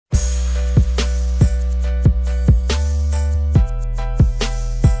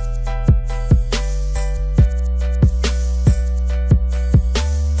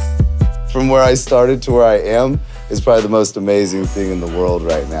from where I started to where I am is probably the most amazing thing in the world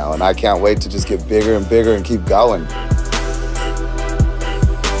right now. And I can't wait to just get bigger and bigger and keep going.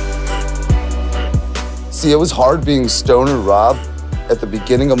 See, it was hard being Stoner Rob at the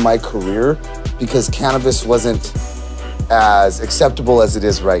beginning of my career because cannabis wasn't as acceptable as it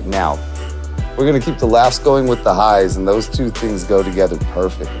is right now. We're gonna keep the laughs going with the highs, and those two things go together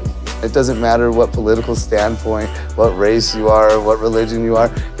perfectly. It doesn't matter what political standpoint, what race you are, what religion you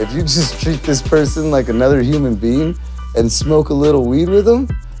are. If you just treat this person like another human being and smoke a little weed with them,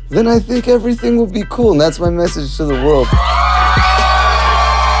 then I think everything will be cool, and that's my message to the world.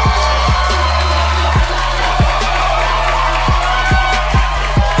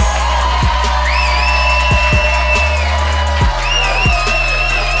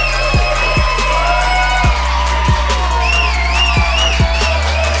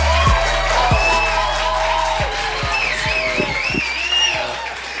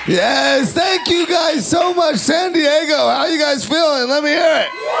 Yes, thank you guys so much. San Diego, how you guys feeling? Let me hear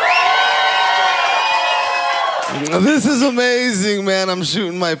it. This is amazing, man. I'm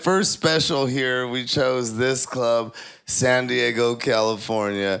shooting my first special here. We chose this club, San Diego,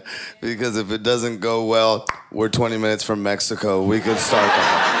 California, because if it doesn't go well, we're 20 minutes from Mexico. We could start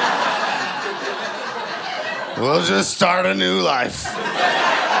that. We'll just start a new life.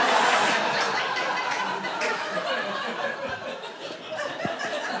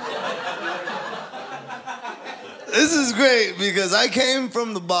 This is great because I came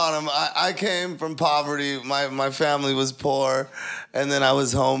from the bottom. I came from poverty. My family was poor, and then I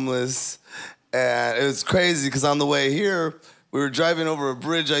was homeless. And it was crazy because on the way here, we were driving over a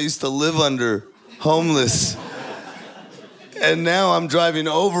bridge I used to live under, homeless. And now I'm driving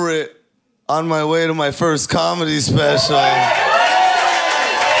over it on my way to my first comedy special.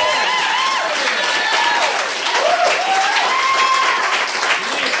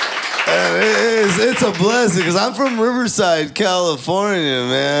 It's a blessing because I'm from Riverside, California,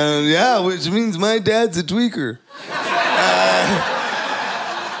 man. Yeah, which means my dad's a tweaker.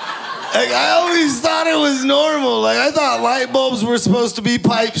 I always thought it was normal. Like, I thought light bulbs were supposed to be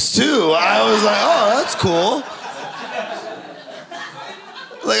pipes too. I was like, oh, that's cool.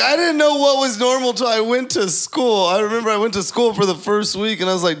 Like, I didn't know what was normal till I went to school. I remember I went to school for the first week and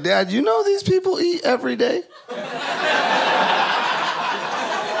I was like, Dad, you know these people eat every day?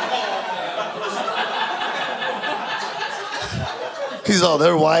 He's all,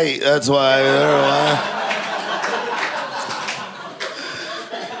 they're white, that's why they're white.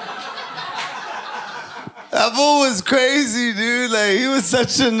 That fool was crazy, dude. Like, he was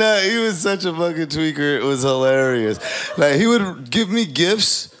such a nut. He was such a fucking tweaker. It was hilarious. Like, he would give me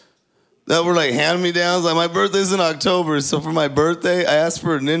gifts that were like hand-me-downs. Like, my birthday's in October, so for my birthday, I asked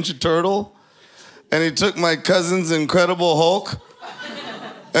for a Ninja Turtle, and he took my cousin's Incredible Hulk,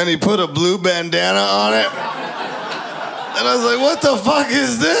 and he put a blue bandana on it. And I was like, what the fuck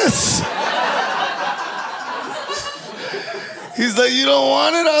is this? He's like, you don't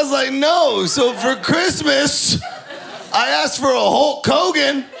want it? I was like, no. So for Christmas, I asked for a Hulk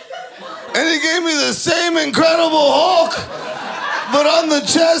Hogan, and he gave me the same Incredible Hulk, but on the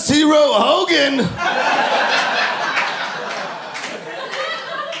chest he wrote Hogan.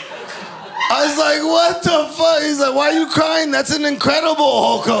 I was like, what the fuck? He's like, why are you crying? That's an Incredible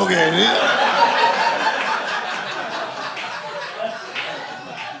Hulk Hogan.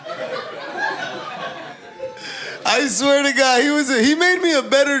 I swear to God, he made me a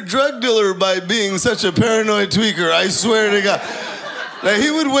better drug dealer by being such a paranoid tweaker. I swear to God. Like,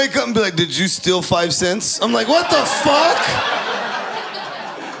 he would wake up and be like, did you steal 5 cents? I'm like, what the fuck?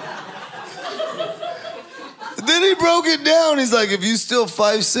 Then he broke it down. He's like, if you steal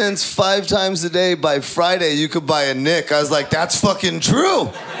 5 cents 5 times a day, by Friday you could buy a Nick. I was like, that's fucking true.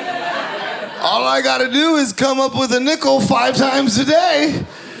 All I gotta do is come up with a nickel 5 times a day,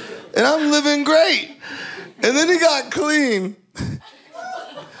 and I'm living great. And then he got clean.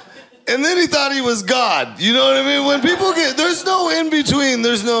 And then he thought he was God. You know what I mean? When people get, there's no in between.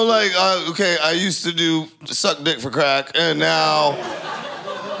 There's no like, okay, I used to suck dick for crack, and now.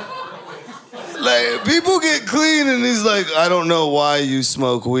 Like, people get clean, and he's like, I don't know why you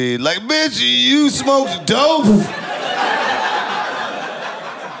smoke weed. Like, bitch, you smoked dope.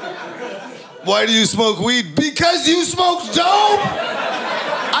 Why do you smoke weed? Because you smoked dope.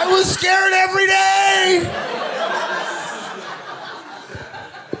 I was scared every day.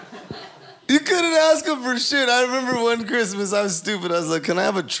 You couldn't ask him for shit. I remember one Christmas, I was stupid. I was like, can I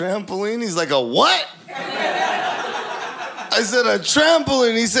have a trampoline? He's like, a what? I said, a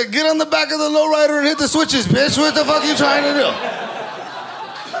trampoline. He said, get on the back of the lowrider and hit the switches, bitch. What the fuck are you trying to do?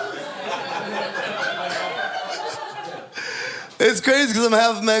 It's crazy because I'm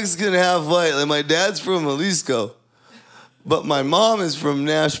half Mexican, half white. Like my dad's from Jalisco, but my mom is from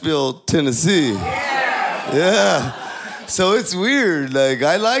Nashville, Tennessee. Yeah. So it's weird. Like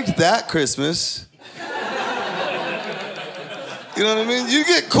I liked that Christmas. You know what I mean? You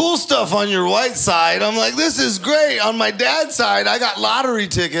get cool stuff on your white side. I'm like, this is great. On my dad's side, I got lottery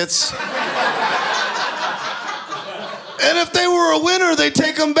tickets. And if they were a winner, they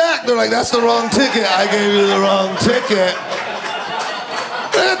take them back. They're like, that's the wrong ticket. I gave you the wrong ticket.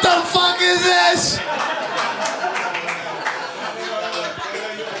 What the fuck is this?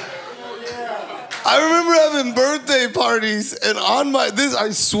 I remember having birthday parties, and on this, I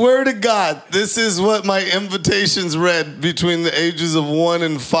swear to God, this is what my invitations read between the ages of 1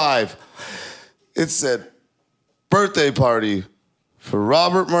 and 5. It said, birthday party for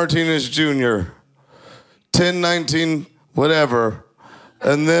Robert Martinez Jr., 10/19, whatever.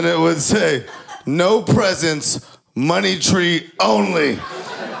 And then it would say, no presents, money tree only.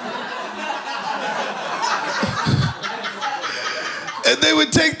 And they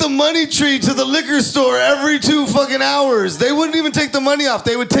would take the money tree to the liquor store every 2 fucking hours. They wouldn't even take the money off.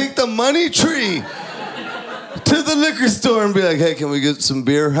 They would take the money tree to the liquor store and be like, hey, can we get some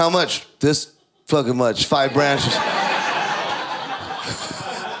beer? How much? This fucking much. 5 branches.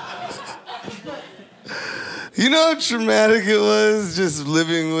 You know how traumatic it was just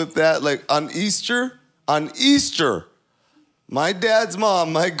living with that? Like on Easter, my dad's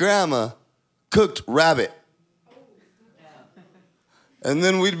mom, my grandma, cooked rabbit. And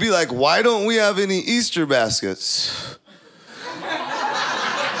then we'd be like, why don't we have any Easter baskets?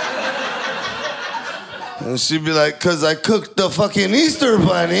 And she'd be like, because I cooked the fucking Easter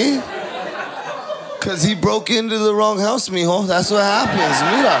bunny. Because he broke into the wrong house, mijo. That's what happens,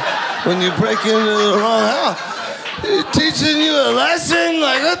 mira. When you break into the wrong house. He's teaching you a lesson?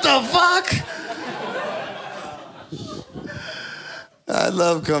 Like, what the fuck? I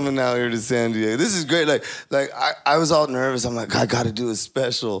love coming out here to San Diego. This is great. I was all nervous. I'm like, I got to do a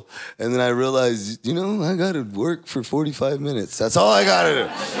special. And then I realized, you know, I got to work for 45 minutes. That's all I got to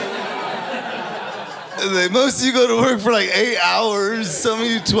do. Like, most of you go to work for like 8 hours, some of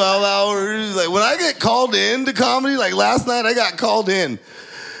you 12 hours. Like when I get called in to comedy, like last night I got called in.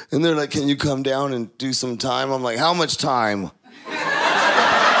 And they're like, can you come down and do some time? I'm like, how much time?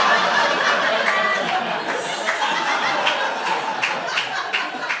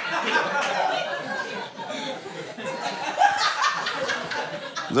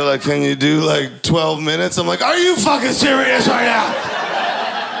 They're like, can you do like 12 minutes? I'm like, are you fucking serious right now?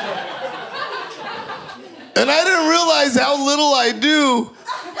 And I didn't realize how little I do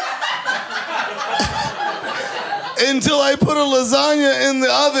until I put a lasagna in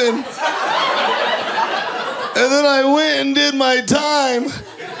the oven. And then I went and did my time.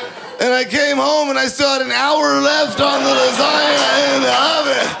 And I came home and I still had an hour left on the lasagna in the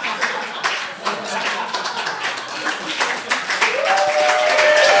oven.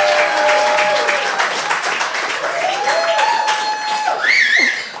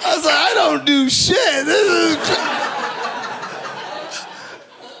 I don't do shit.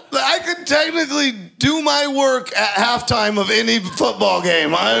 I could technically do my work at halftime of any football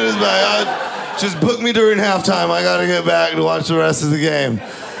game. I just book me during halftime. I gotta get back to watch the rest of the game.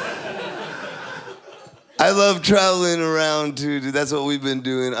 I love traveling around too, dude. That's what we've been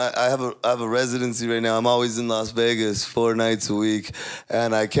doing. I have a residency right now. I'm always in Las Vegas 4 nights a week,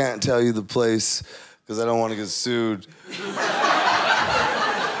 and I can't tell you the place because I don't want to get sued.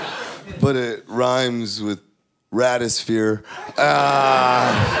 But it rhymes with radisphere.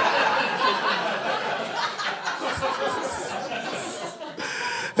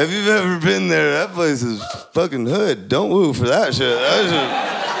 If you've ever been there, that place is fucking hood. Don't woo for that shit.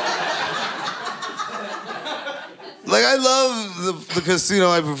 Like, I love the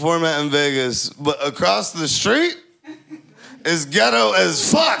casino I perform at in Vegas, but across the street is ghetto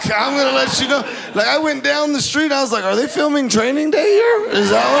as fuck. I'm gonna let you know. Like, I went down the street, I was like, are they filming Training Day here? Is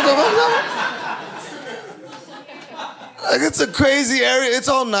that what the fuck? Like, it's a crazy area. It's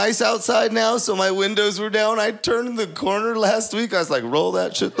all nice outside now, so my windows were down. I turned the corner last week. I was like, roll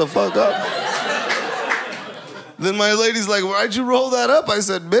that shit the fuck up. Then my lady's like, why'd you roll that up? I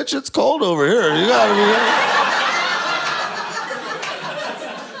said, bitch, it's cold over here. You gotta be here.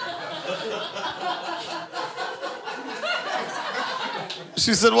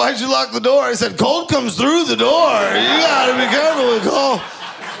 She said, why'd you lock the door? I said, cold comes through the door. You gotta be careful with cold.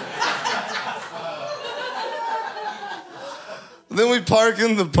 Then we park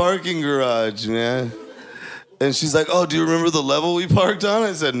in the parking garage, man. And she's like, oh, do you remember the level we parked on?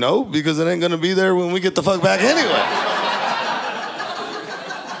 I said, no, because it ain't gonna be there when we get the fuck back anyway.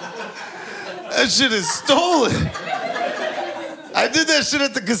 That shit is stolen. I did that shit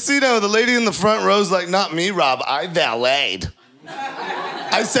at the casino. The lady in the front row's like, not me, Rob. I valeted.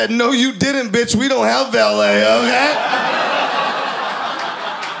 I said, no, you didn't, bitch. We don't have valet, okay?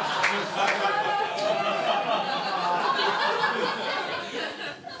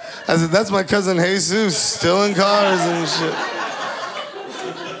 I said, that's my cousin Jesus, still in cars and shit.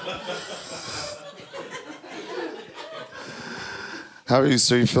 How are you,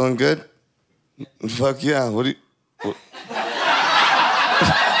 sir? You feeling good? Fuck yeah. What do you... What?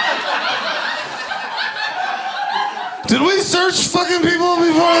 Did we search fucking people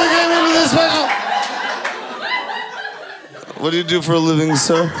before they came into this special? What do you do for a living,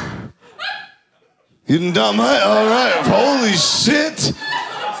 sir? You didn't dumb it? All right. Holy shit.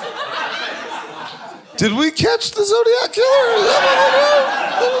 Did we catch the Zodiac Killer?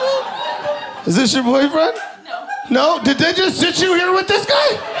 Is this your boyfriend? No. No? Did they just sit you here with this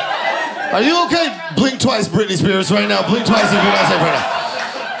guy? Are you okay? Blink twice, Britney Spears, right now. Blink twice if you're not safe right now.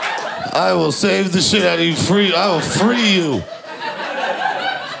 I will save the shit out of you. I will free you.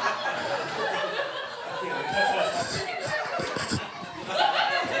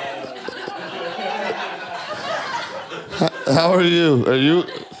 How are you? Are you?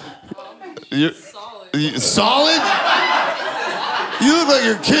 You're solid? You look like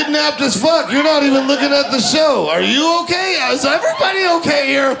you're kidnapped as fuck. You're not even looking at the show. Are you okay? Is everybody okay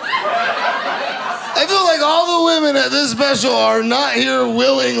here? I feel like all the women at this special are not here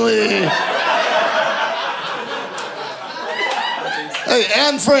willingly. Hey,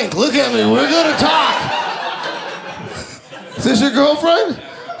 Anne Frank, look at me. We're gonna talk. Is this your girlfriend?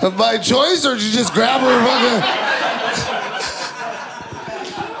 By choice, or did you just grab her fucking...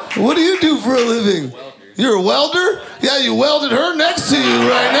 What do you do for a living? You're a welder? Yeah, you welded her next to you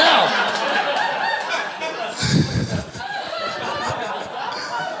right now.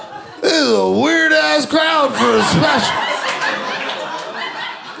 This is a weird-ass crowd for a special.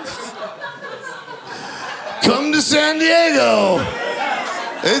 Come to San Diego.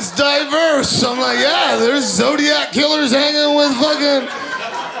 It's diverse. I'm like, yeah, there's Zodiac Killers hanging with fucking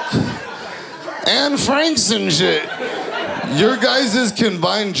Anne Franks and shit. Your guys'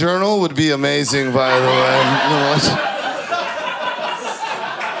 combined journal would be amazing, by the way. You know what?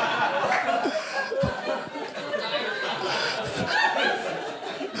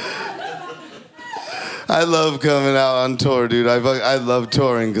 I love coming out on tour, dude. I love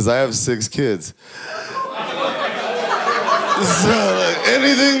touring because I have 6 kids. So, like,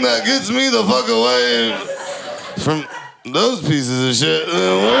 anything that gets me the fuck away from those pieces of shit,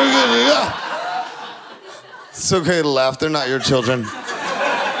 we're good to go. It's okay to laugh. They're not your children.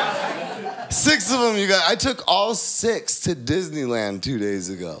 6 of them, you guys. I took all 6 to Disneyland 2 days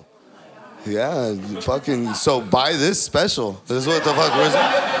ago. Yeah, fucking. So buy this special. This is what the fuck was it?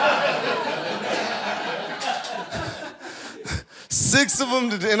 6 of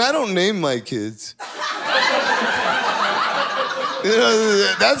them, and I don't name my kids. You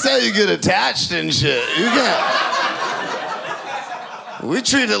know, that's how you get attached and shit. You can't. We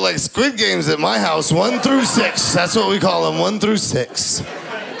treat it like Squid Games at my house, 1 through 6. That's what we call them, 1 through 6.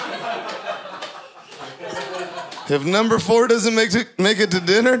 If number 4 doesn't make it to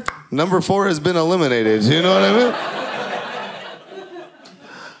dinner, number 4 has been eliminated. You know what I mean?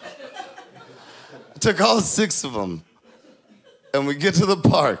 I took all 6 of them. And we get to the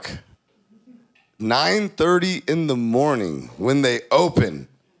park, 9:30 in the morning when they open.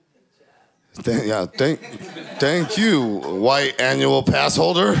 Thank you, white annual pass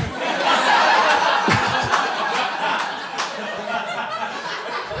holder.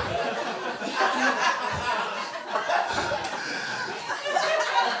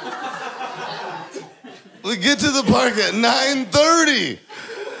 We get to the park at 9:30.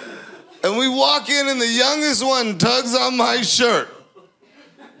 And we walk in, and the youngest one tugs on my shirt.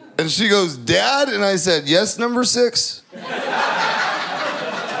 And she goes, Dad? And I said, yes, number 6.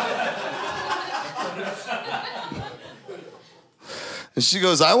 And she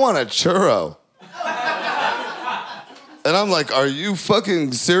goes, I want a churro. And I'm like, are you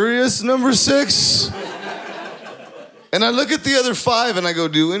fucking serious, number 6? And I look at the other 5, and I go,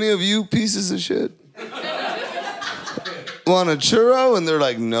 do any of you pieces of shit want a churro? And they're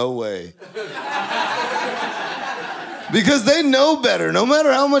like, no way. Because they know better. No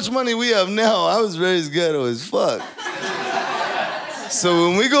matter how much money we have now, I was raised ghetto as fuck. So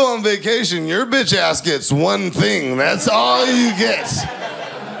when we go on vacation, your bitch ass gets one thing. That's all you get.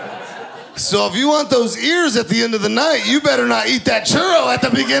 So if you want those ears at the end of the night, you better not eat that churro at the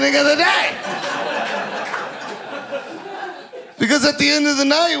beginning of the day. Because at the end of the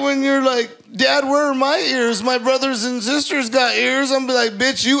night, when you're like, Dad, where are my ears? My brothers and sisters got ears. I'm be like,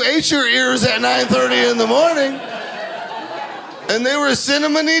 bitch, you ate your ears at 9:30 in the morning. And they were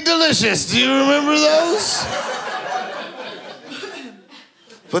cinnamony delicious. Do you remember those?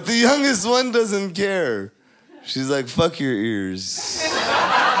 But the youngest one doesn't care. She's like, fuck your ears.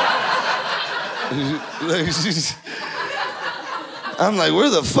 I'm like, where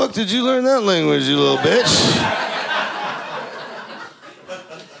the fuck did you learn that language, you little bitch?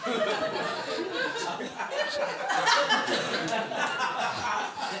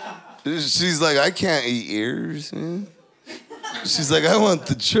 She's like, I can't eat ears, man. She's like, I want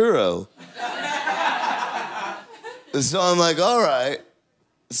the churro. So I'm like, all right.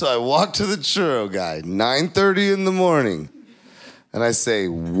 So I walk to the churro guy, 9:30 in the morning, and I say,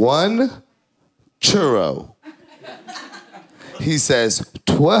 1 churro. He says,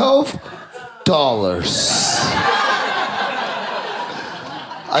 $12.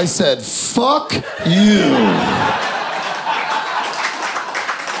 I said, fuck you.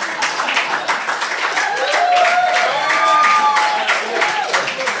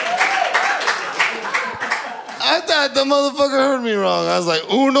 I thought the motherfucker heard me wrong. I was like,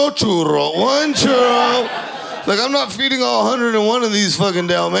 uno churro, 1 churro. Like, I'm not feeding all 101 of these fucking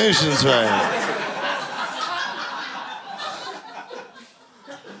Dalmatians right now.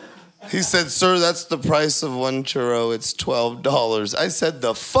 He said, sir, that's the price of 1 churro. It's $12. I said,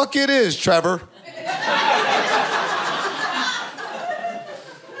 the fuck it is, Trevor.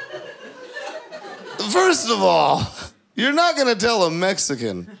 First of all, you're not gonna tell a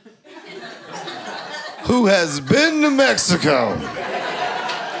Mexican who has been to Mexico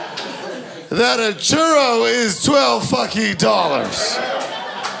that a churro is $12 fucking dollars.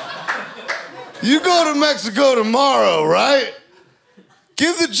 You go to Mexico tomorrow, right?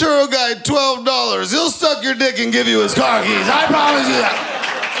 Give the churro guy $12. He'll suck your dick and give you his car keys. I promise you that.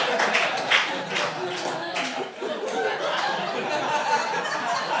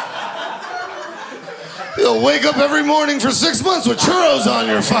 You'll wake up every morning for 6 months with churros on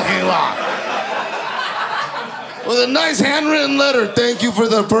your fucking lawn. With a nice handwritten letter. Thank you for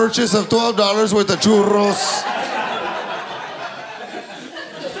the purchase of $12 worth of churros.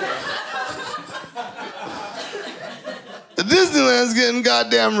 Disneyland's getting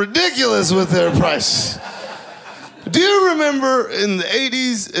goddamn ridiculous with their price. Do you remember in the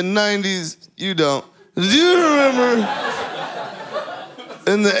 80s and 90s? You don't. Do you remember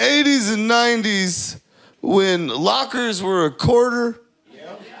in the 80s and 90s when lockers were a quarter?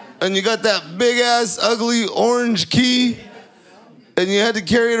 And you got that big ass ugly orange key and you had to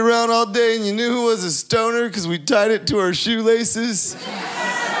carry it around all day and you knew who was a stoner because we tied it to our shoelaces,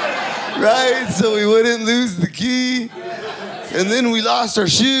 right? So we wouldn't lose the key. And then we lost our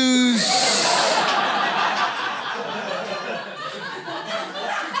shoes.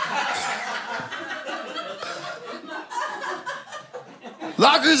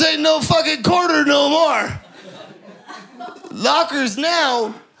 Lockers ain't no fucking quarter no more. Lockers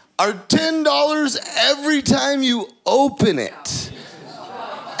now are $10 every time you open it.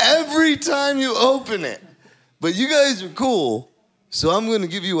 Every time you open it. But you guys are cool, so I'm gonna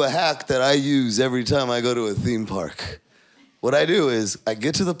give you a hack that I use every time I go to a theme park. What I do is I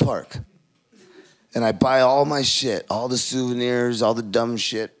get to the park and I buy all my shit, all the souvenirs, all the dumb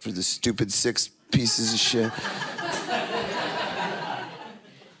shit for the stupid 6 pieces of shit.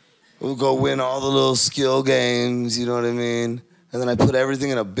 We'll go win all the little skill games, you know what I mean? And then I put everything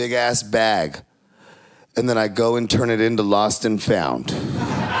in a big ass bag. And then I go and turn it into Lost and Found.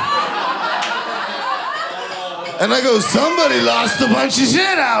 And I go, somebody lost a bunch of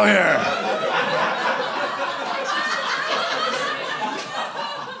shit out here.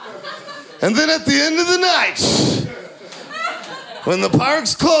 And then at the end of the night, when the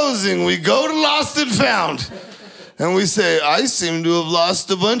park's closing, we go to Lost and Found. And we say, I seem to have lost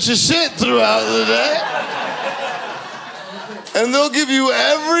a bunch of shit throughout the day. And they'll give you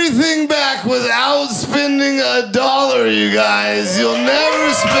everything back without spending $1, you guys. You'll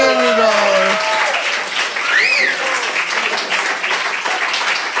never spend $1.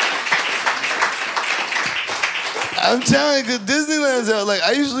 I'm telling you, because Disneyland's out, like,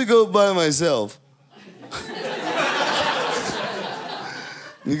 I usually go by myself.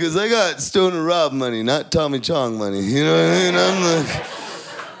 Because I got Stoner Rob money, not Tommy Chong money. You know what I mean? I'm like...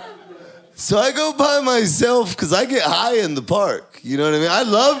 So I go by myself because I get high in the park. You know what I mean? I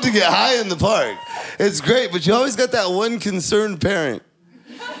love to get high in the park. It's great, but you always got that one concerned parent.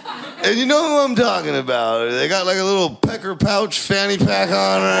 And you know who I'm talking about. They got like a little pecker pouch fanny pack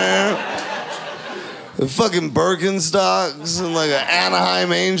on right here. The fucking Birkenstocks and like an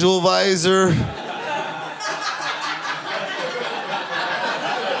Anaheim Angel visor.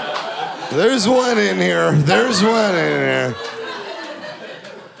 There's one in here. There's one in here.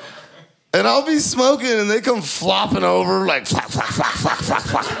 And I'll be smoking and they come flopping over like flop, flop, flop, flop, flop,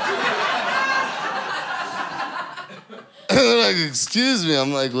 flop. And they're like, excuse me.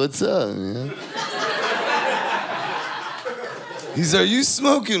 I'm like, what's up, man? He's, are you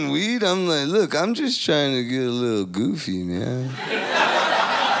smoking weed? I'm like, look, I'm just trying to get a little goofy, man.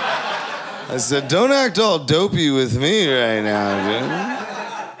 I said, don't act all dopey with me right now, dude.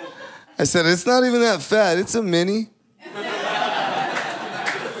 I said, it's not even that fat, it's a mini.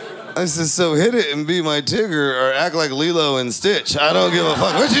 I said, so hit it and be my Tigger or act like Lilo and Stitch. I don't give a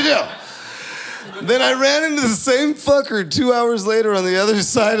fuck. What'd you do? Then I ran into the same fucker 2 hours later on the other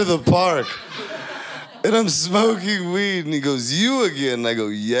side of the park. And I'm smoking weed, and he goes, you again? And I go,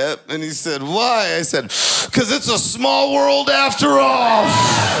 yep. And he said, why? I said, because it's a small world after all.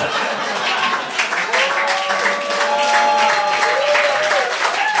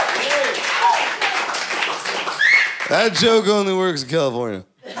 That joke only works in California.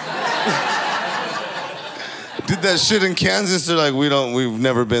 Did that shit in Kansas. They're like, we've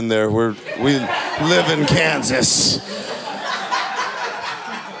never been there. We live in Kansas.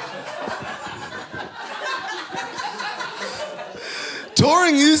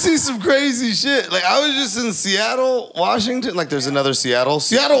 Touring, you see some crazy shit. Like, I was just in Seattle, Washington. Like, there's another Seattle.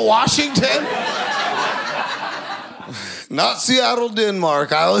 Seattle, Washington? Not Seattle,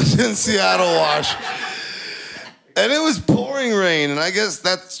 Denmark. I was in Seattle, Washington. And it was pouring rain, and I guess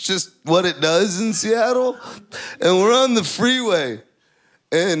that's just what it does in Seattle. And we're on the freeway,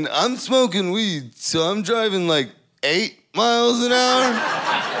 and I'm smoking weed, so I'm driving like 8 miles an hour.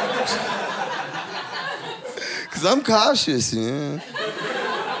 Because I'm cautious, yeah.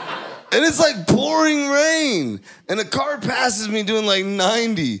 And it's like pouring rain, and a car passes me doing like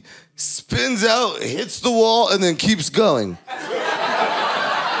 90, spins out, hits the wall, and then keeps going.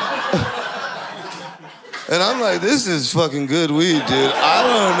 And I'm like, this is fucking good weed, dude. I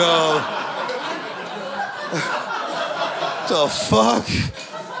don't know. The fuck?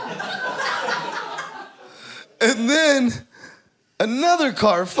 And then another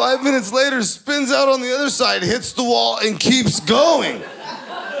car, 5 minutes later, spins out on the other side, hits the wall, and keeps going.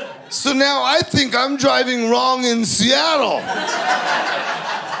 So now I think I'm driving wrong in Seattle.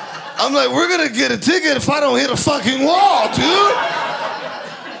 I'm like, we're gonna get a ticket if I don't hit a fucking wall, dude.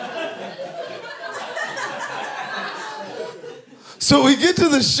 So we get to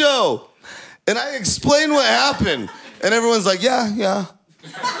the show, and I explain what happened, and everyone's like, yeah.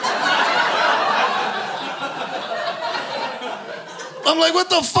 I'm like, what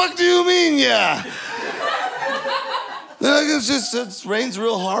the fuck do you mean, yeah? They're like, it rains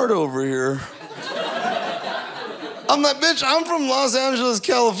real hard over here. I'm like, bitch, I'm from Los Angeles,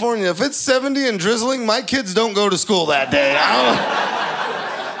 California. If it's 70 and drizzling, my kids don't go to school that day.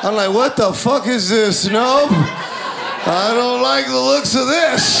 I'm like, what the fuck is this, Nope? I don't like the looks of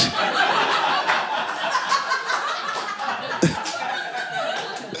this.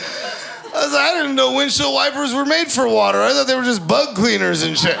 I didn't know windshield wipers were made for water. I thought they were just bug cleaners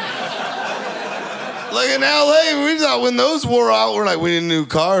and shit. Like in LA, we thought when those wore out, we're like, we need a new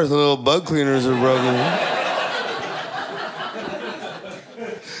car. The little bug cleaners are broken.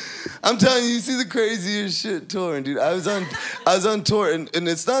 I'm telling you, you see the craziest shit touring, dude. I was on tour, and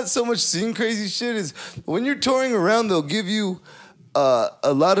it's not so much seeing crazy shit as when you're touring around, they'll give you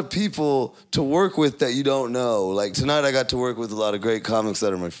a lot of people to work with that you don't know. Like tonight, I got to work with a lot of great comics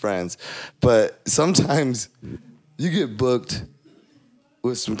that are my friends, but sometimes you get booked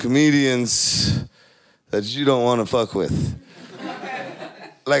with some comedians that you don't want to fuck with.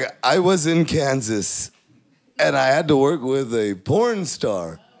 Like I was in Kansas, and I had to work with a porn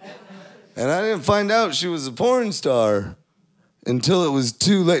star. And I didn't find out she was a porn star until it was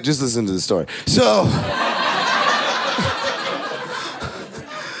too late. Just listen to the story. So,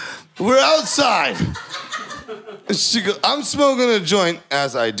 we're outside. She goes, I'm smoking a joint,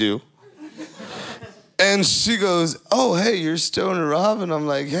 as I do. And she goes, oh, hey, you're Stoner Rob? And I'm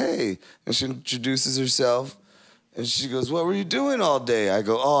like, hey. And she introduces herself. And she goes, what were you doing all day? I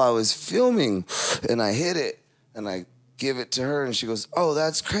go, oh, I was filming. And I hit it. And I give it to her. And she goes, oh,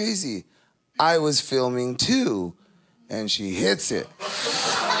 that's crazy. I was filming too, and she hits it.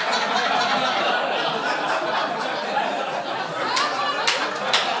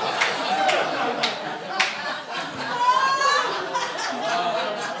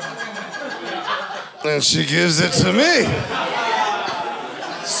 And she gives it to me.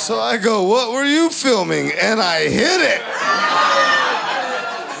 So I go, what were you filming? And I hit it.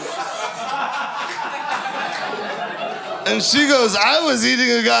 And she goes, I was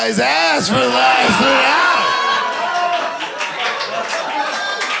eating a guy's ass for the last 3 hours.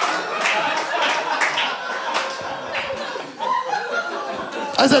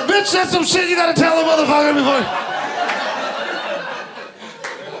 I said, bitch, that's some shit you gotta tell a motherfucker before.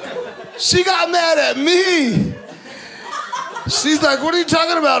 She got mad at me. She's like, what are you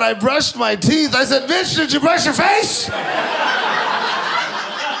talking about? I brushed my teeth. I said, bitch, did you brush your face?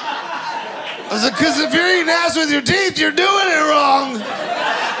 I said, because if you're eating ass with your teeth, you're doing it wrong.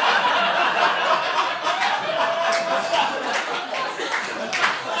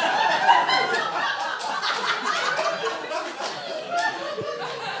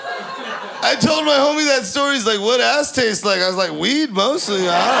 I told my homie that story. He's like, what ass tastes like? I was like, weed mostly.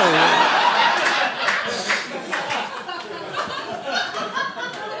 I don't know.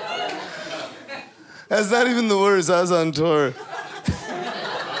 That's not even the worst. I was on tour.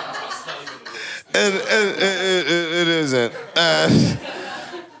 And it isn't. I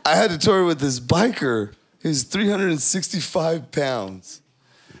had to tour with this biker. He's 365 pounds.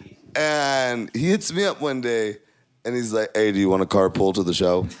 And he hits me up one day, and he's like, hey, do you want to carpool to the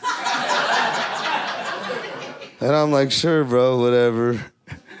show? And I'm like, sure, bro, whatever.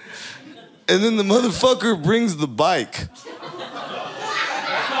 And then the motherfucker brings the bike.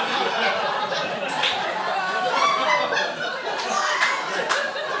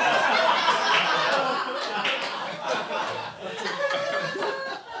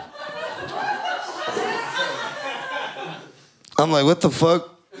 I'm like, what the fuck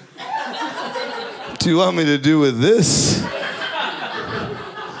do you want me to do with this?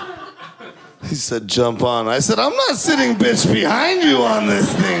 He said, jump on. I said, I'm not sitting bitch behind you on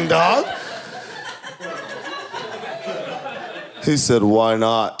this thing, dog. He said, why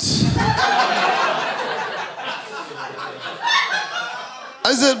not?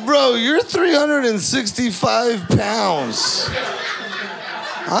 I said, bro, you're 365 pounds.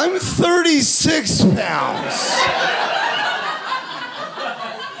 I'm 36 pounds.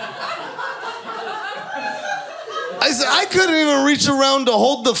 I said, I couldn't even reach around to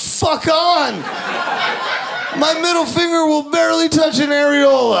hold the fuck on. My middle finger will barely touch an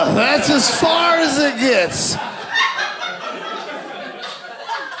areola. That's as far as it gets.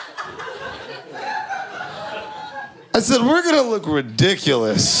 I said, we're gonna look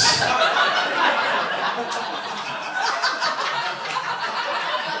ridiculous.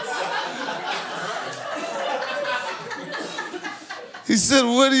 He said,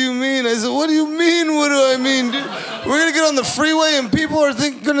 what do you mean? I said, what do you mean, what do I mean, dude? We're gonna get on the freeway and people are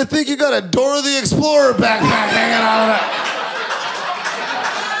gonna think you got a Dora the Explorer backpack hanging out of that.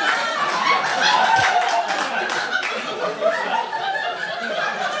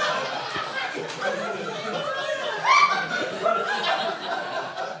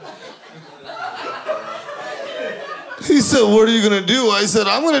 He said, what are you gonna do? I said,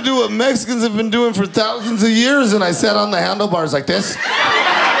 I'm gonna do what Mexicans have been doing for thousands of years, and I sat on the handlebars like this.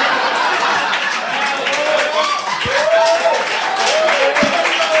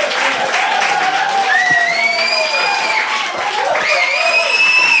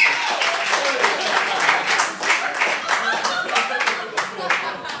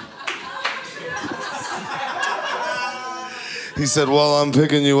 He said, well, I'm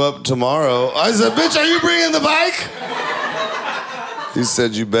picking you up tomorrow. I said, bitch, are you bringing the bike? He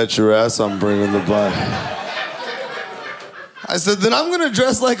said, you bet your ass I'm bringing the bike. I said, then I'm gonna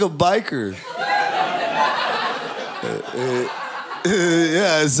dress like a biker.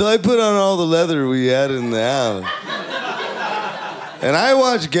 Yeah, so I put on all the leather we had in the house. And I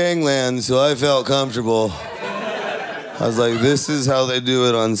watched Gangland, so I felt comfortable. I was like, this is how they do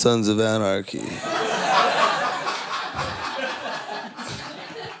it on Sons of Anarchy.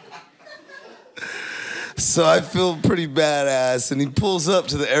 So I feel pretty badass, and he pulls up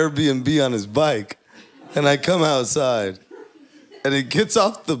to the Airbnb on his bike, and I come outside, and he gets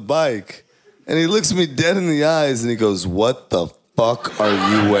off the bike, and he looks me dead in the eyes, and he goes, what the fuck are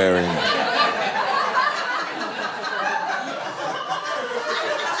you wearing?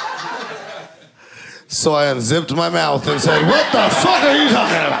 So I unzipped my mouth and said, what the fuck are you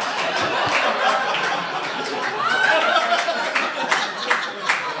talking about?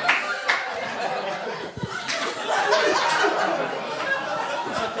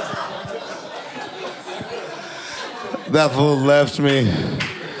 That fool left me.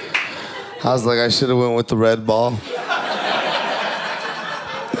 I was like, I should have went with the red ball.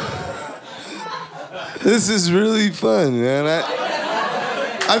 This is really fun, man.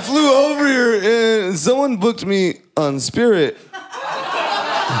 I flew over here and someone booked me on Spirit.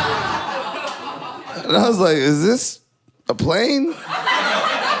 And I was like, is this a plane?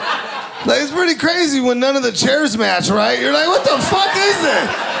 Like, it's pretty crazy when none of the chairs match, right? You're like, what the fuck is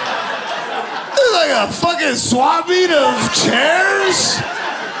this? Like a fucking swap meet of chairs?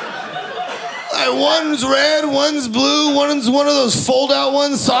 I One's red, one's blue, one's one of those fold-out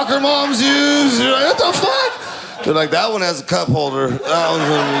ones soccer moms use. You're like, what the fuck? They're like, that one has a cup holder. That one's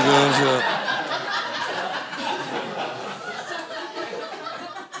gonna be good.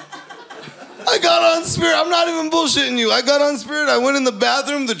 I got on Spirit. I'm not even bullshitting you. I got on Spirit. I went in the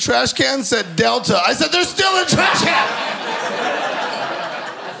bathroom. The trash can said Delta. I said, there's still a trash can.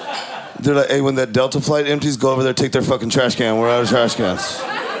 They're like, hey, when that Delta flight empties, go over there, take their fucking trash can. We're out of trash cans.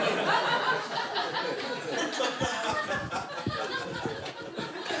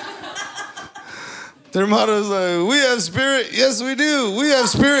 Their motto is like, we have Spirit. Yes, we do. We have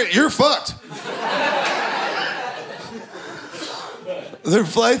Spirit. You're fucked. Their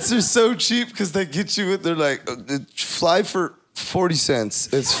flights are so cheap because they get you with, they're like, fly for 40 cents.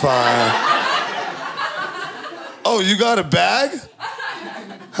 It's fine. Oh, you got a bag?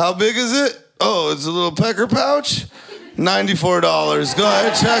 How big is it? Oh, it's a little pecker pouch? $94. Go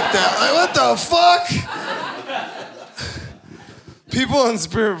ahead, check that. Like, what the fuck? People on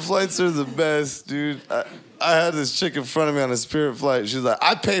Spirit flights are the best, dude. I had this chick in front of me on a Spirit flight. She's like,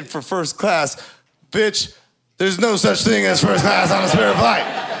 I paid for first class. Bitch, there's no such thing as first class on a Spirit flight.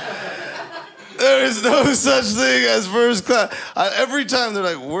 There is no such thing as first class. Every time they're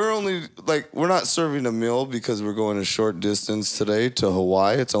like, we're not serving a meal because we're going a short distance today to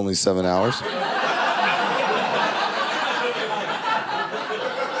Hawaii. It's only 7 hours.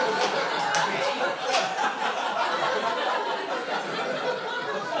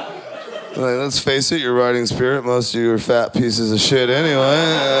 Like, let's face it, you're riding Spirit. Most of you are fat pieces of shit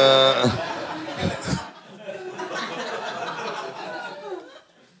anyway.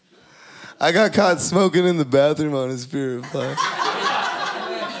 I got caught smoking in the bathroom on a Spirit flight.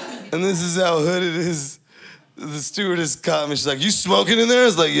 And this is how hood it is. The stewardess caught me. She's like, you smoking in there? I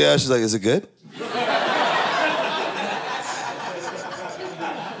was like, yeah. She's like, is it good?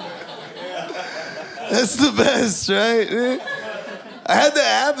 That's the best, right? I had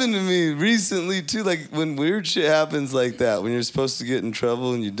that happen to me recently, too. Like, when weird shit happens like that, when you're supposed to get in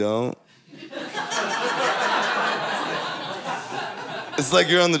trouble and you don't. It's like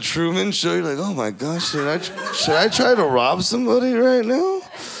you're on the Truman Show. You're like, oh my gosh, should I try to rob somebody right now?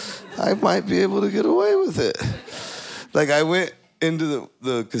 I might be able to get away with it. Like, I went into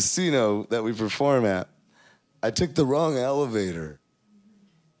the casino that we perform at. I took the wrong elevator.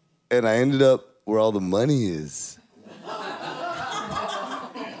 And I ended up where all the money is.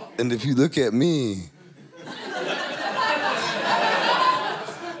 And if you look at me,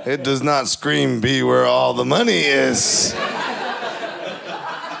 it does not scream, be where all the money is.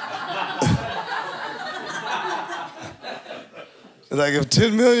 Like, if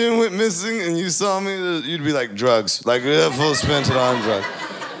 10 million went missing and you saw me, you'd be like, drugs. Like, full spent it on drugs.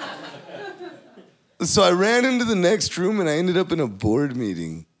 So I ran into the next room and I ended up in a board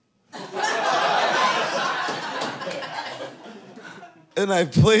meeting. And I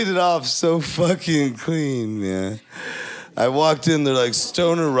played it off so fucking clean, man. I walked in, they're like,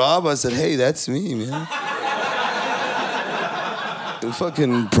 Stoner Rob? I said, hey, that's me, man. The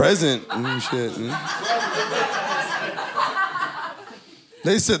fucking present and shit, man.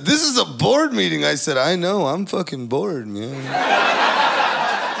 They said, this is a board meeting. I said, I know, I'm fucking bored, man.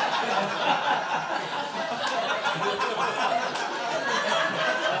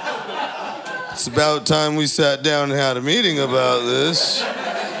 It's about time we sat down and had a meeting about this.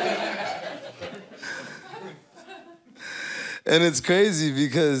 And it's crazy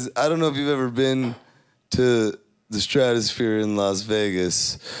because I don't know if you've ever been to the Stratosphere in Las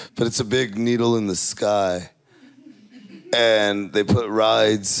Vegas, but it's a big needle in the sky. And they put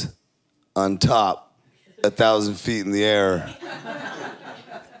rides on top, 1,000 feet in the air,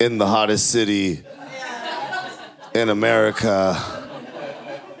 in the hottest city in America.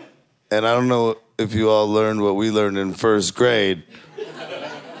 And I don't know if you all learned what we learned in first grade,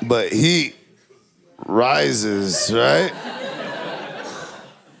 but heat rises, right?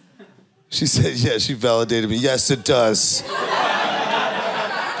 She said, yeah, she validated me. Yes, it does.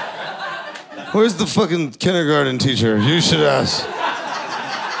 Where's the fucking kindergarten teacher? You should ask.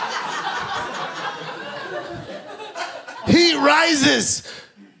 Heat rises.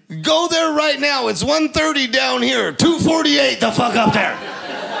 Go there right now. It's 1:30 down here. 2:48 the fuck up there.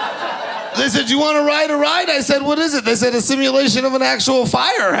 They said, you want to ride a ride? I said, what is it? They said, a simulation of an actual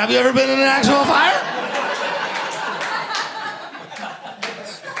fire. Have you ever been in an actual fire?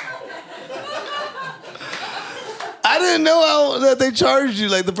 I didn't know that they charged you.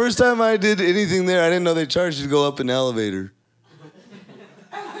 Like, the first time I did anything there, I didn't know they charged you to go up an elevator.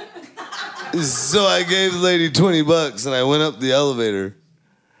 So I gave the lady $20 and I went up the elevator.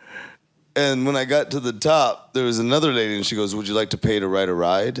 And when I got to the top, there was another lady and she goes, would you like to pay to ride a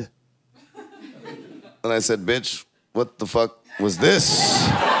ride? And I said, bitch, what the fuck was this?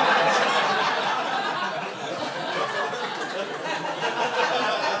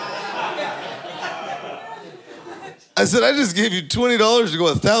 I said, I just gave you $20 to go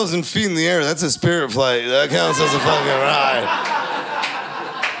 1,000 feet in the air. That's a Spirit flight. That counts as a fucking ride.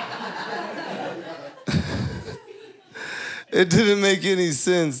 It didn't make any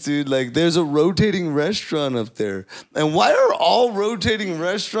sense, dude. Like, there's a rotating restaurant up there. And why are all rotating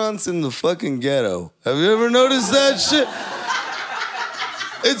restaurants in the fucking ghetto? Have you ever noticed that shit?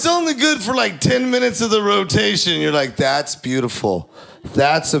 It's only good for like 10 minutes of the rotation. You're like, that's beautiful.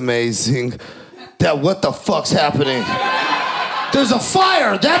 That's amazing. What the fuck's happening? There's a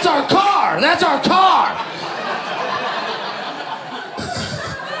fire. That's our car. That's our car.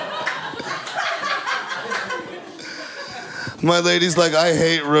 My lady's like, I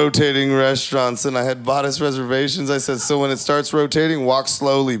hate rotating restaurants, and I had bought us reservations. I said, so when it starts rotating, walk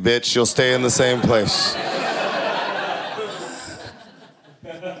slowly, bitch. You'll stay in the same place.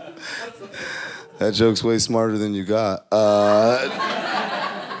 That joke's way smarter than you got.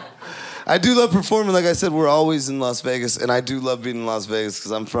 I do love performing. Like I said, we're always in Las Vegas, and I do love being in Las Vegas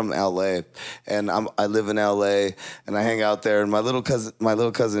because I'm from LA, and I live in LA, and I hang out there. And my little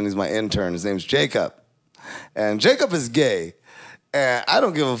cousin, he's my intern. His name's Jacob, and Jacob is gay. And I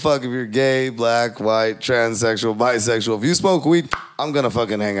don't give a fuck if you're gay, black, white, transsexual, bisexual. If you smoke weed, I'm gonna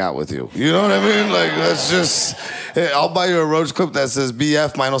fucking hang out with you. You know what I mean? Like, that's just. Hey, I'll buy you a roach clip that says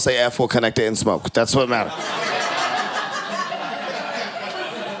BF. Mine will say F. We'll connect it and smoke. That's what matters.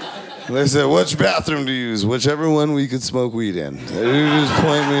 They said, which bathroom to use? Whichever one we could smoke weed in. They just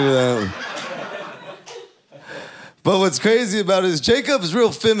point me to that. But what's crazy about it is Jacob's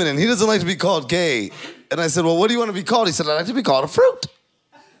real feminine. He doesn't like to be called gay. And I said, well, what do you want to be called? He said, I'd like to be called a fruit.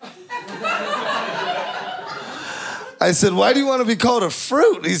 I said, why do you want to be called a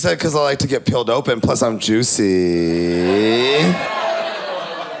fruit? He said, because I like to get peeled open, plus I'm juicy.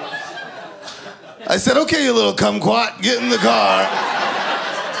 I said, okay, you little kumquat, get in the car.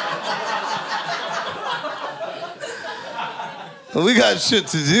 We got shit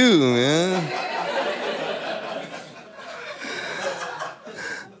to do, man.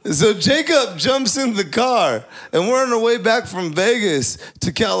 So Jacob jumps in the car, and we're on our way back from Vegas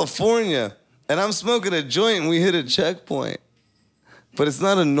to California, and I'm smoking a joint, and we hit a checkpoint. But it's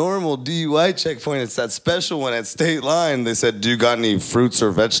not a normal DUI checkpoint. It's that special one at State Line. They said, do you got any fruits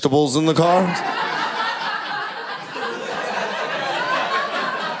or vegetables in the car?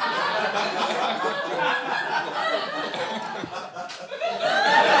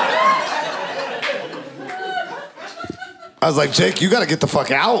 I was like, Jake, you gotta get the fuck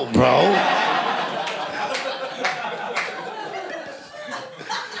out, bro.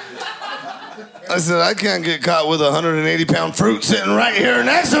 I said, I can't get caught with a 180-pound fruit sitting right here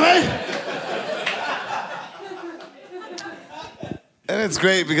next to me. And it's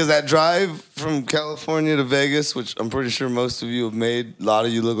great because that drive from California to Vegas, which I'm pretty sure most of you have made, a lot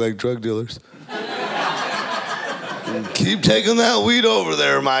of you look like drug dealers. Keep taking that weed over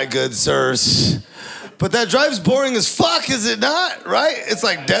there, my good sirs. But that drive's boring as fuck, is it not? Right? It's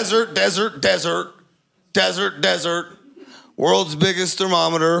like desert, desert, desert, desert, desert, world's biggest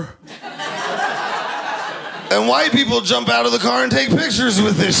thermometer. And white people jump out of the car and take pictures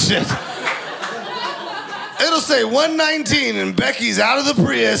with this shit. It'll say 119 and Becky's out of the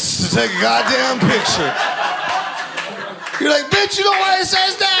Prius to take a goddamn picture. You're like, bitch, you know why it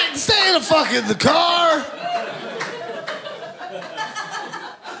says that? Stay in the fucking the car.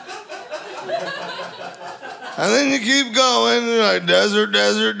 And then you keep going, you're like desert,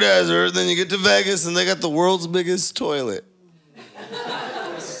 desert, desert. Then you get to Vegas and they got the world's biggest toilet.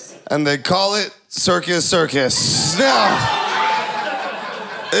 And they call it Circus Circus. Now,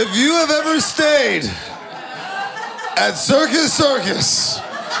 if you have ever stayed at Circus Circus,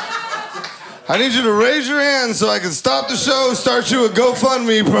 I need you to raise your hand so I can stop the show, start you a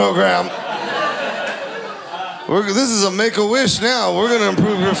GoFundMe program. This is a Make-A-Wish now. We're gonna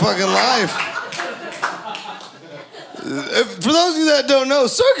improve your fucking life. For those of you that don't know,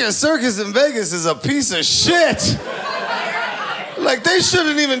 Circus Circus in Vegas is a piece of shit. Like, they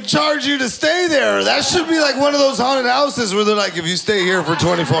shouldn't even charge you to stay there. That should be like one of those haunted houses where they're like, if you stay here for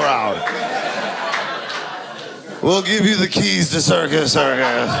 24 hours, we'll give you the keys to Circus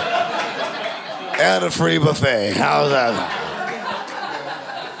Circus and a free buffet. How's that?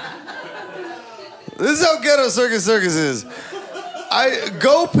 This is how ghetto Circus Circus is. I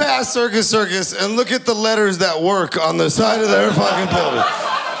go past Circus Circus and look at the letters that work on the side of their fucking building.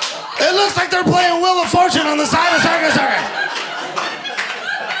 It looks like they're playing Wheel of Fortune on the side of Circus Circus.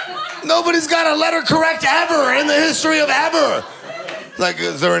 Nobody's got a letter correct ever in the history of ever. Like,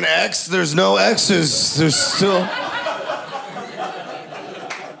 is there an X? There's no X's. There's still...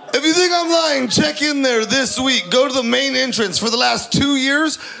 If you think I'm lying, check in there this week. Go to the main entrance. For the last 2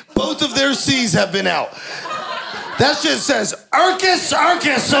 years, both of their C's have been out. That shit says, Arcus,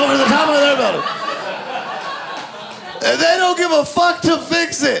 Arcus, over the top of their building. And they don't give a fuck to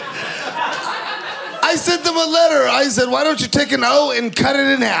fix it. I sent them a letter. I said, why don't you take an O and cut it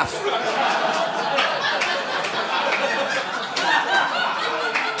in half?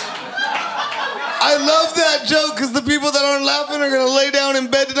 I love that joke because the people that aren't laughing are going to lay down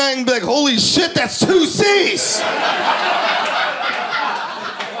in bed tonight and be like, holy shit, that's 2 C's.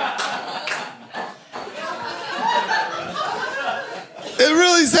 It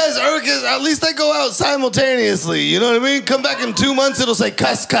really says Urcus. At least they go out simultaneously. You know what I mean? Come back in 2 months, it'll say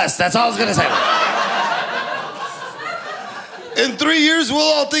cuss, cuss. That's all I was going to say. In 3 years, we'll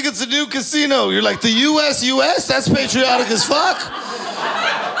all think it's a new casino. You're like, the US? That's patriotic as fuck.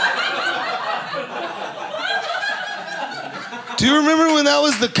 Do you remember when that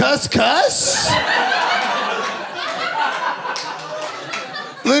was the cuss cuss?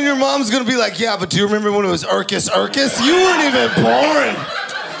 Then your mom's gonna be like, yeah, but do you remember when it was Urcus Urcus? You weren't even born.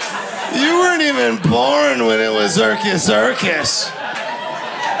 You weren't even born when it was Urcus Urcus.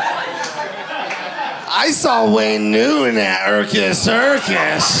 I saw Wayne Newton at Urcus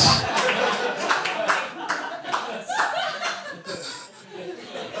Urcus.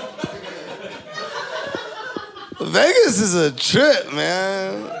 Vegas is a trip,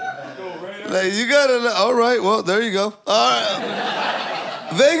 man. Like, you gotta, all right, well, there you go. All right.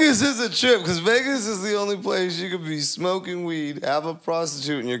 Vegas is a trip, because Vegas is the only place you could be smoking weed, have a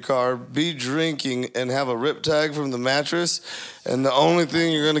prostitute in your car, be drinking, and have a rip tag from the mattress, and the only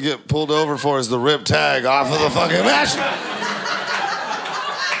thing you're gonna get pulled over for is the rip tag off of the fucking mattress.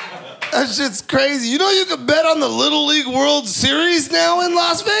 That shit's crazy. You know you can bet on the Little League World Series now in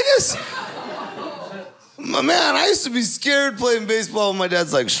Las Vegas? Man, I used to be scared playing baseball when my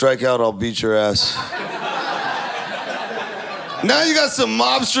dad's like, strike out, I'll beat your ass. Now you got some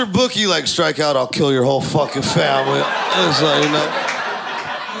mobster bookie like, strike out, I'll kill your whole fucking family. That's how you know.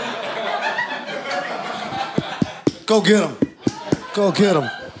 Go get him. Go get him.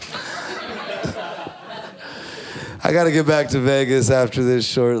 I gotta get back to Vegas after this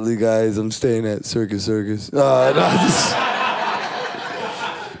shortly, guys. I'm staying at Circus Circus. I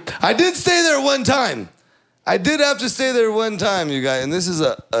did stay there one time. I did have to stay there one time, you guys, and this is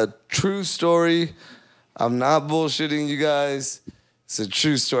a true story. I'm not bullshitting you guys. It's a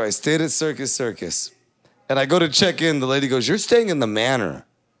true story. I stayed at Circus Circus, and I go to check in. The lady goes, you're staying in the Manor.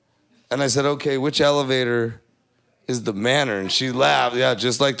 And I said, okay, which elevator is the Manor? And she laughed, yeah,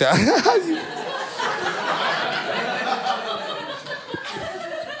 just like that.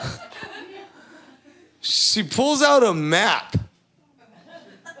 She pulls out a map.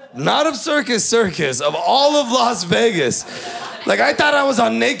 Not of Circus Circus, of all of Las Vegas. Like, I thought I was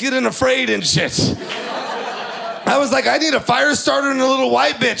on Naked and Afraid and shit. I was like, I need a fire starter and a little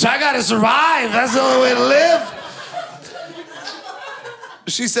white bitch. I gotta survive. That's the only way to live.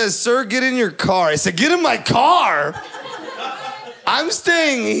 She says, sir, get in your car. I said, get in my car? I'm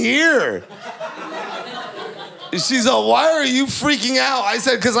staying here. She's like, why are you freaking out? I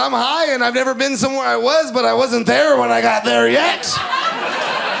said, because I'm high and I've never been somewhere I was, but I wasn't there when I got there yet.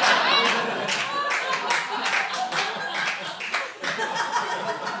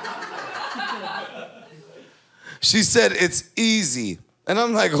 She said, it's easy. And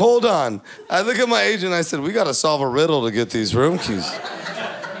I'm like, hold on. I look at my agent, I said, we gotta solve a riddle to get these room keys.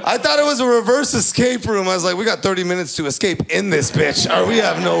 I thought it was a reverse escape room. I was like, we got 30 minutes to escape in this bitch, or we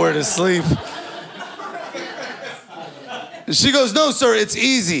have nowhere to sleep. She goes, no, sir, it's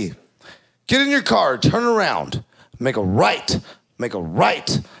easy. Get in your car, turn around, make a right, make a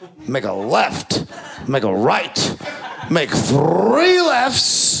right, make a left, make a right, make 3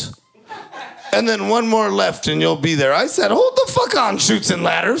 lefts, and then 1 more left and you'll be there. I said, hold the fuck on, Chutes and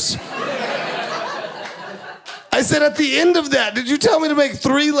Ladders. I said, at the end of that, did you tell me to make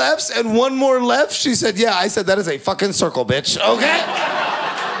 3 lefts and 1 more left? She said, yeah. I said, that is a fucking circle, bitch, okay?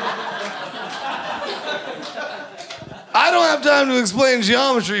 I don't have time to explain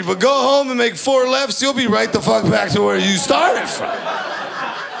geometry, but go home and make 4 lefts, you'll be right the fuck back to where you started from.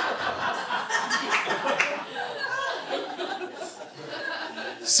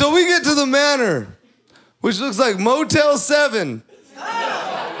 So we get to the Manor, which looks like Motel 7,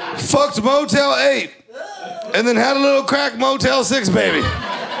 fucked Motel 8, and then had a little crack Motel 6, baby.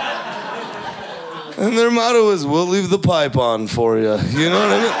 And their motto is, we'll leave the pipe on for you. You know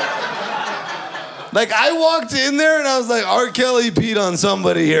what I mean? Like, I walked in there and I was like, R. Kelly peed on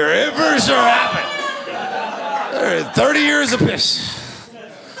somebody here. It for sure happened. 30 years of piss.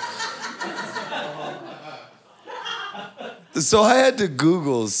 So I had to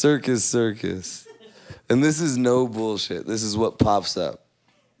Google circus. And this is no bullshit. This is what pops up.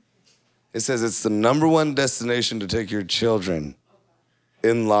 It says it's the #1 destination to take your children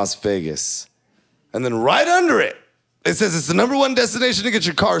in Las Vegas. And then right under it, it says it's the #1 destination to get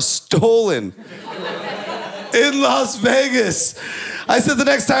your car stolen in Las Vegas. I said the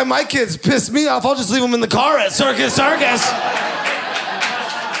next time my kids piss me off, I'll just leave them in the car at Circus.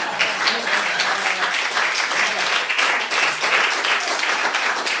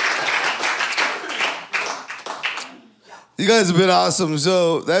 You guys have been awesome.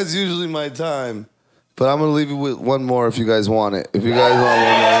 So that's usually my time. But I'm going to leave you with one more if you guys want it. If you guys want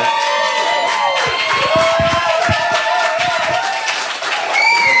one more.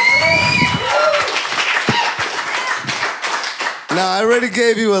 Now, I already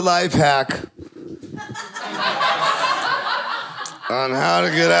gave you a life hack on how to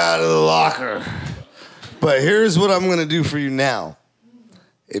get out of the locker. But here's what I'm going to do for you now.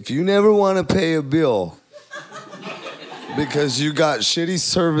 If you never want to pay a bill because you got shitty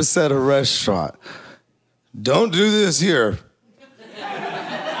service at a restaurant, don't do this here.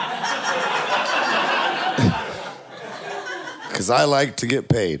 Because I like to get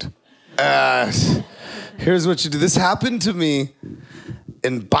paid. Here's what you do. This happened to me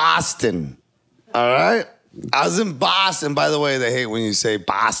in Boston, all right? I was in Boston. By the way, they hate when you say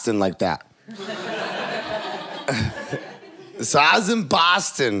Boston like that. So I was in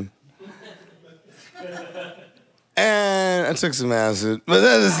Boston, and I took some acid, but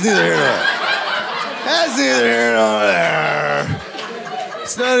that's neither here nor there. That's neither here nor there.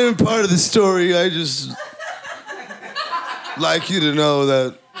 It's not even part of the story. I just like you to know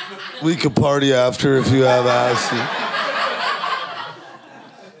that we could party after if you have acid.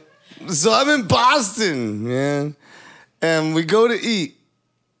 So I'm in Boston, man, and we go to eat,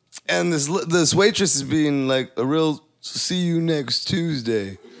 and this waitress is being like a real see you next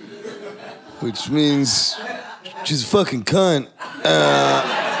Tuesday, which means she's a fucking cunt.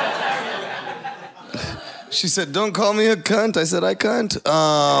 She said, "Don't call me a cunt." I said, "I cunt."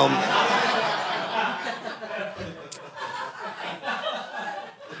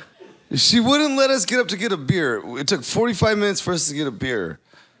 She wouldn't let us get up to get a beer. It took 45 minutes for us to get a beer.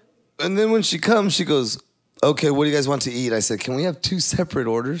 And then when she comes, she goes, "Okay, what do you guys want to eat?" I said, "Can we have 2 separate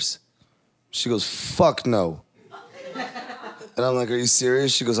orders?" She goes, "Fuck no." And I'm like, "Are you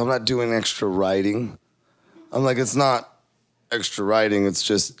serious?" She goes, "I'm not doing extra writing." I'm like, "It's not extra writing, it's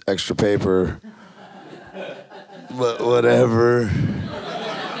just extra paper." But whatever.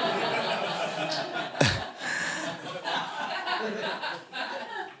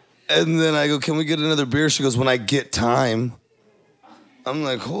 And then I go, "Can we get another beer?" She goes, "When I get time." I'm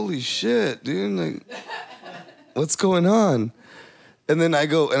like, holy shit, dude. Like, what's going on? And then I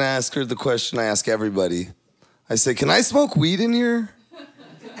go and ask her the question I ask everybody. I say, "Can I smoke weed in here?"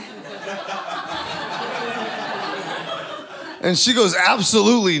 And she goes,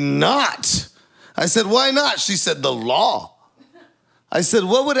 "Absolutely not." I said, "Why not?" She said, "The law." I said,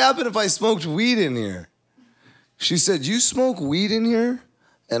 "What would happen if I smoked weed in here?" She said, "You smoke weed in here,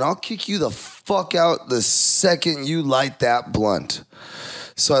 and I'll kick you the fuck out the second you light that blunt."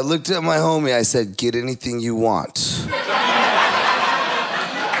 So I looked at my homie, I said, "Get anything you want."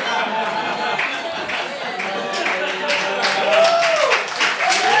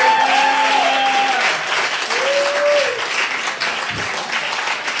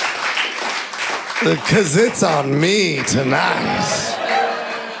 Because it's on me tonight.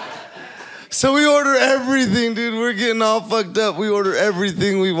 So we order everything, dude. We're getting all fucked up. We order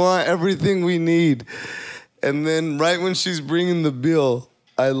everything we want, everything we need. And then right when she's bringing the bill,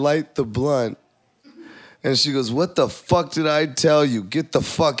 I light the blunt. And she goes, "What the fuck did I tell you? Get the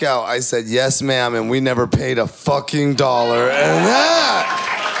fuck out." I said, "Yes, ma'am," and we never paid a fucking dollar. And that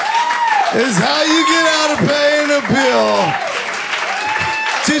is how you get out of paying a bill.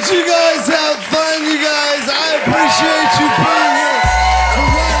 Did you guys have fun, you guys? I appreciate you being